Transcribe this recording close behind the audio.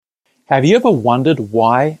Have you ever wondered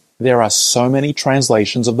why there are so many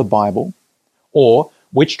translations of the Bible? Or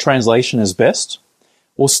which translation is best?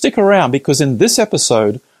 Well, stick around because in this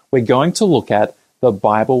episode, we're going to look at the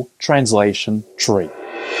Bible translation tree.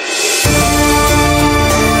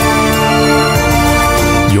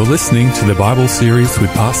 You're listening to the Bible series with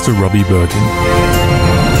Pastor Robbie Berghan.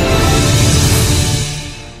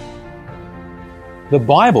 The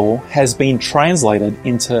Bible has been translated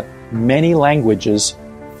into many languages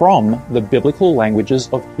from the biblical languages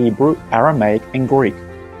of Hebrew, Aramaic, and Greek.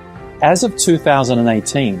 As of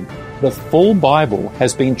 2018, the full Bible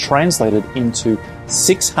has been translated into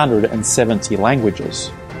 670 languages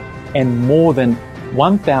and more than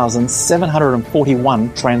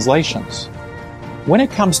 1,741 translations. When it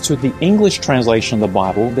comes to the English translation of the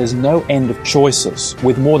Bible, there's no end of choices,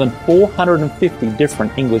 with more than 450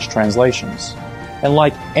 different English translations. And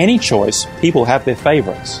like any choice, people have their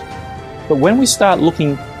favorites. But when we start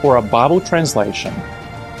looking for a Bible translation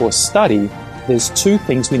for study, there's two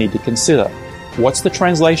things we need to consider. What's the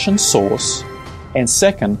translation source? And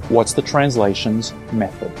second, what's the translation's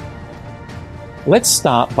method? Let's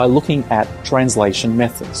start by looking at translation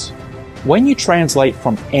methods. When you translate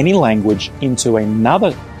from any language into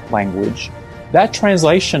another language, that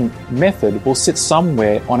translation method will sit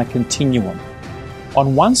somewhere on a continuum.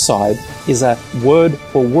 On one side is a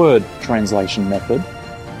word-for-word translation method,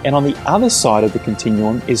 and on the other side of the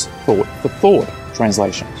continuum is thought-for-thought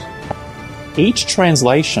translations. Each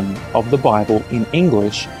translation of the Bible in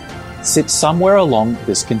English sits somewhere along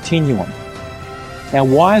this continuum. Now,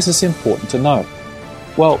 why is this important to know?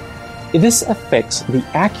 Well, this affects the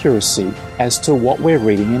accuracy as to what we're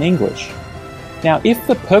reading in English. Now, if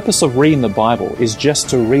the purpose of reading the Bible is just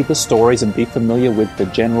to read the stories and be familiar with the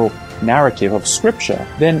general narrative of Scripture,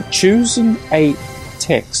 then choosing a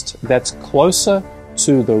text that's closer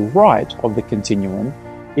to the right of the continuum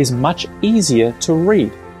is much easier to read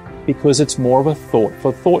because it's more of a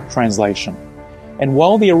thought-for-thought translation. And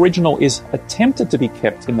while the original is attempted to be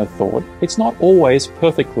kept in the thought, it's not always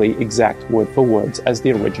perfectly exact word for words as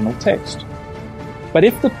the original text. But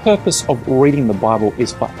if the purpose of reading the Bible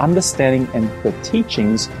is for understanding and the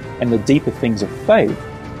teachings and the deeper things of faith,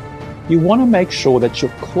 you want to make sure that you're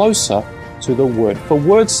closer to the word for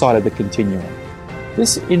word side of the continuum.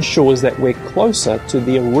 This ensures that we're closer to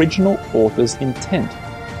the original author's intent,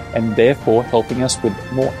 and therefore helping us with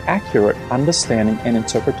more accurate understanding and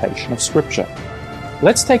interpretation of Scripture.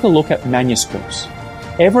 Let's take a look at manuscripts.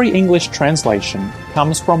 Every English translation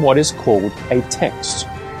comes from what is called a text.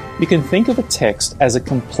 You can think of a text as a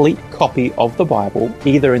complete copy of the Bible,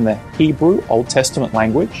 either in the Hebrew Old Testament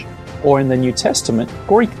language or in the New Testament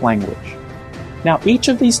Greek language. Now, each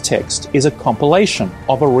of these texts is a compilation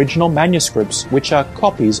of original manuscripts, which are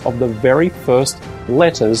copies of the very first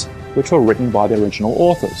letters which were written by the original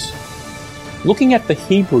authors. Looking at the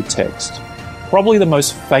Hebrew text, probably the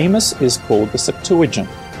most famous is called the Septuagint.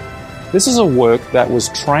 This is a work that was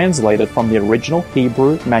translated from the original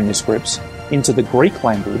Hebrew manuscripts into the Greek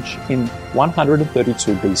language in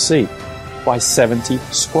 132 BC by 70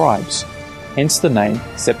 scribes, hence the name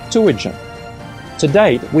Septuagint. To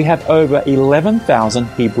date, we have over 11,000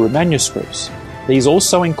 Hebrew manuscripts. These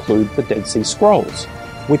also include the Dead Sea Scrolls,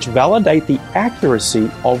 which validate the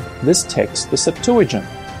accuracy of this text, the Septuagint.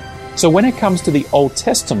 So when it comes to the Old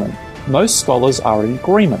Testament, most scholars are in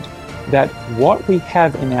agreement that what we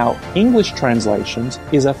have in our English translations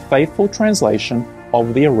is a faithful translation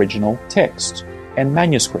of the original text and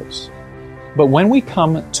manuscripts. But when we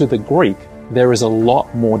come to the Greek, there is a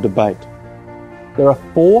lot more debate. There are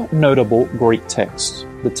four notable Greek texts: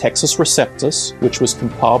 the Textus Receptus, which was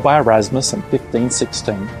compiled by Erasmus in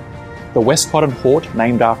 1516, the Westcott and Hort,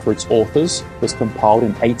 named after its authors, was compiled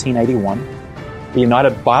in 1881, the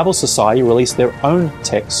United Bible Society released their own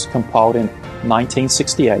text compiled in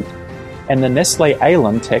 1968, and the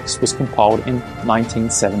Nestle-Aland text was compiled in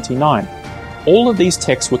 1979. All of these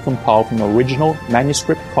texts were compiled from original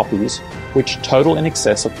manuscript copies, which total in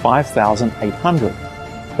excess of 5,800.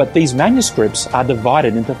 But these manuscripts are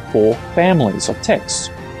divided into four families of texts,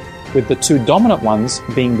 with the two dominant ones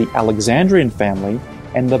being the Alexandrian family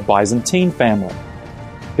and the Byzantine family.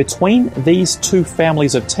 Between these two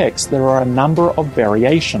families of texts, there are a number of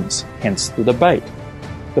variations, hence the debate.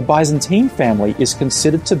 The Byzantine family is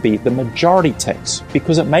considered to be the majority text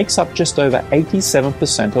because it makes up just over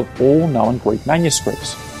 87% of all known Greek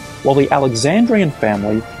manuscripts, while the Alexandrian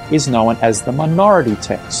family is known as the minority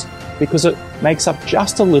text because it makes up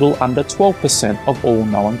just a little under 12% of all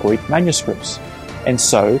known Greek manuscripts. And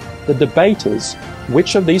so, the debate is,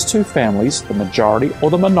 which of these two families, the majority or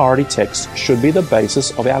the minority text, should be the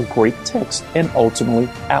basis of our Greek text and ultimately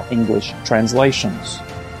our English translations?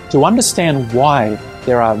 To understand why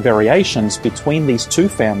there are variations between these two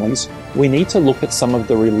families, we need to look at some of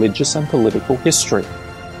the religious and political history.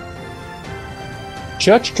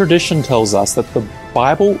 Church tradition tells us that the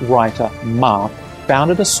Bible writer Mark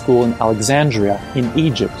founded a school in Alexandria in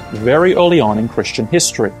Egypt very early on in Christian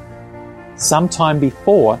history, sometime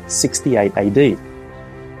before 68 AD.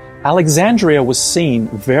 Alexandria was seen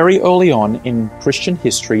very early on in Christian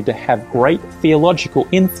history to have great theological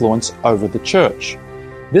influence over the church.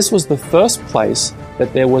 This was the first place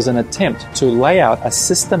that there was an attempt to lay out a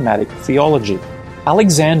systematic theology.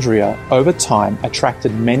 Alexandria, over time,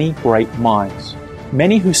 attracted many great minds,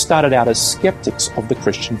 many who started out as skeptics of the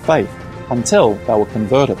Christian faith until they were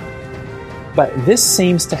converted. But this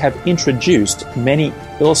seems to have introduced many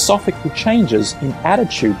philosophical changes in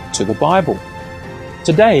attitude to the Bible.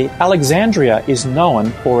 Today, Alexandria is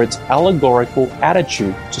known for its allegorical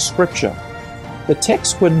attitude to Scripture. The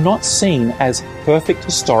texts were not seen as perfect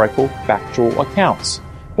historical, factual accounts,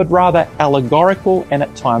 but rather allegorical and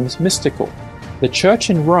at times mystical. The church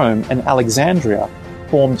in Rome and Alexandria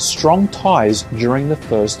formed strong ties during the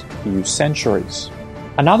first few centuries.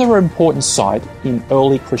 Another important site in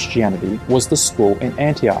early Christianity was the school in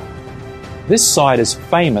Antioch. This site is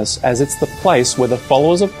famous as it's the place where the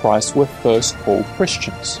followers of Christ were first called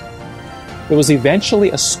Christians. There was eventually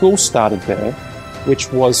a school started there,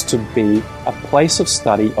 which was to be a place of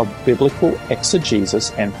study of biblical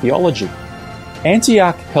exegesis and theology.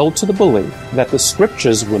 Antioch held to the belief that the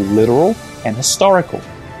scriptures were literal and historical,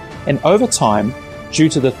 and over time, due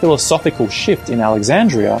to the philosophical shift in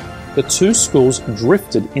Alexandria, the two schools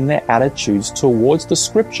drifted in their attitudes towards the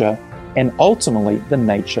scripture and ultimately the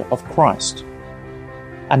nature of Christ.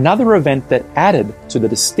 Another event that added to the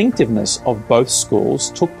distinctiveness of both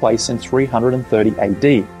schools took place in 330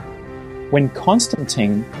 AD, when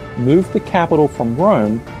Constantine moved the capital from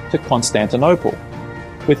Rome to Constantinople.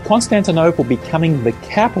 With Constantinople becoming the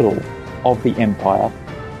capital of the empire,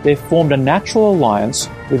 there formed a natural alliance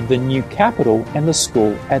with the new capital and the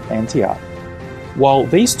school at Antioch. While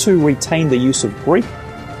these two retained the use of Greek,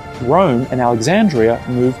 Rome and Alexandria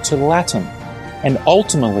moved to Latin, and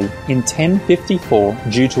ultimately in 1054,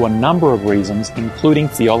 due to a number of reasons, including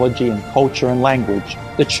theology and culture and language,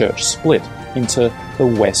 the church split into the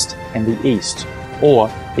West and the East, or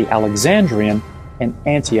the Alexandrian and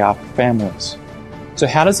Antioch families. So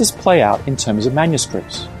how does this play out in terms of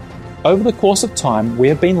manuscripts? Over the course of time, we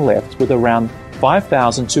have been left with around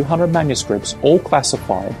 5,200 manuscripts, all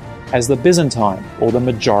classified as the Byzantine or the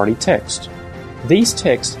majority text. These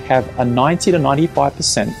texts have a 90 to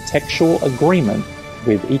 95% textual agreement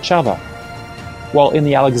with each other. While in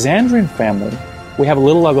the Alexandrian family, we have a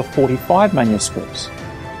little over 45 manuscripts,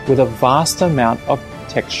 with a vast amount of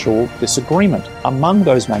textual disagreement among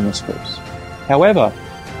those manuscripts. However,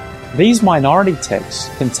 these minority texts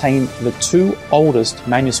contain the two oldest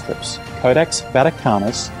manuscripts, Codex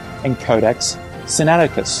Vaticanus and Codex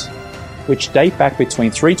Sinaiticus, which date back between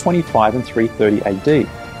 325 and 330 AD.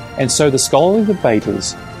 And so the scholarly debate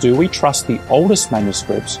is, do we trust the oldest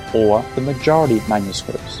manuscripts or the majority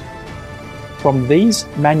manuscripts? From these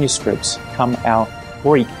manuscripts come our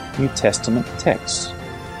Greek New Testament texts.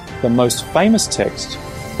 The most famous text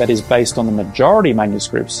that is based on the majority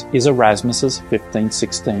manuscripts is Erasmus's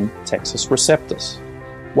 1516 Textus Receptus,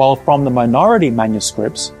 while from the minority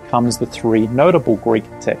manuscripts comes the three notable Greek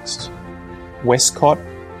texts. Westcott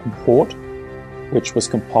and Hort, which was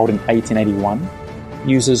compiled in 1881,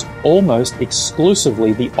 uses almost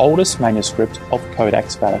exclusively the oldest manuscript of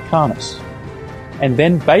Codex Vaticanus. And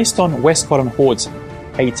then based on Westcott and Hort's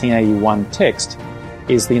 1881 text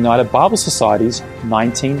is the United Bible Society's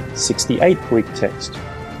 1968 Greek text,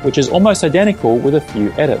 which is almost identical with a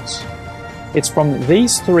few edits. It's from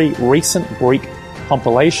these three recent Greek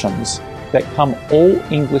compilations that come all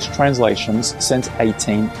English translations since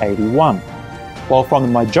 1881, while from the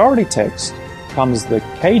majority text comes the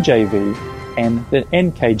KJV and the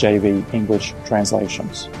NKJV English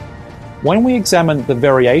translations. When we examine the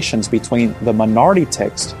variations between the minority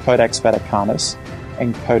text, Codex Vaticanus,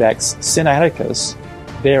 and Codex Sinaiticus,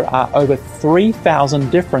 there are over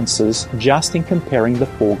 3,000 differences just in comparing the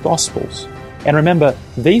four Gospels. And remember,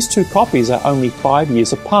 these two copies are only 5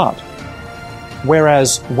 years apart.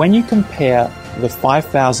 Whereas when you compare the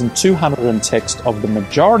 5,200 text of the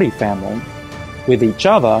majority family with each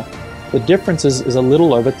other, the differences is a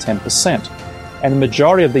little over 10%. And the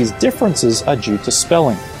majority of these differences are due to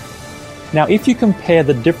spelling. Now, if you compare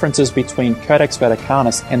the differences between Codex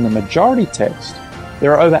Vaticanus and the majority text,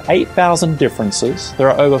 there are over 8,000 differences, there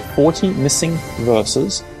are over 40 missing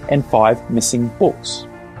verses, and 5 missing books.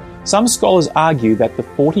 Some scholars argue that the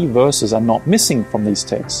 40 verses are not missing from these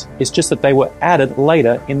texts. It's just that they were added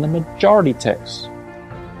later in the majority texts.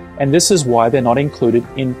 And this is why they're not included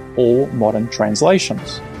in all modern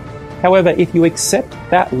translations. However, if you accept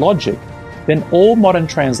that logic, then all modern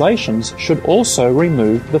translations should also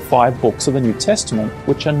remove the 5 books of the New Testament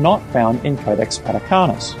which are not found in Codex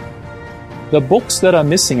Vaticanus. The books that are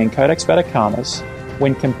missing in Codex Vaticanus,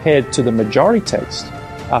 when compared to the majority text,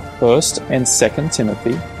 are 1st and 2nd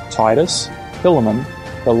Timothy, Titus, Philemon,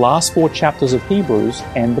 the last 4 chapters of Hebrews,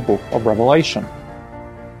 and the book of Revelation.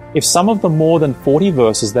 If some of the more than 40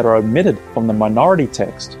 verses that are omitted from the minority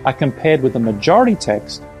text are compared with the majority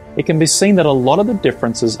text, it can be seen that a lot of the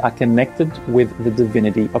differences are connected with the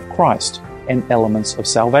divinity of Christ and elements of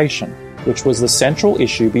salvation, which was the central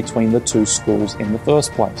issue between the two schools in the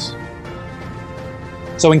first place.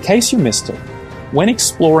 So in case you missed it, when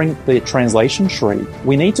exploring the translation tree,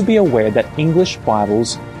 we need to be aware that English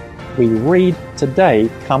Bibles we read today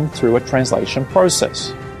come through a translation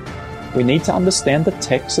process. We need to understand the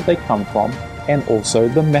text that they come from and also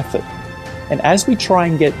the method. And as we try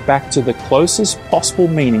and get back to the closest possible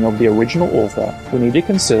meaning of the original author, we need to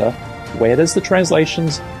consider where does the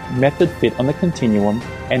translation's method fit on the continuum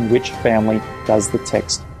and which family does the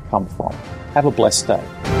text come from. Have a blessed day.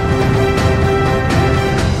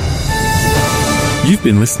 You've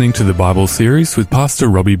been listening to the Bible series with Pastor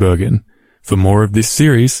Robbie Berghan. For more of this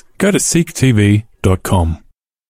series, go to seektv.com.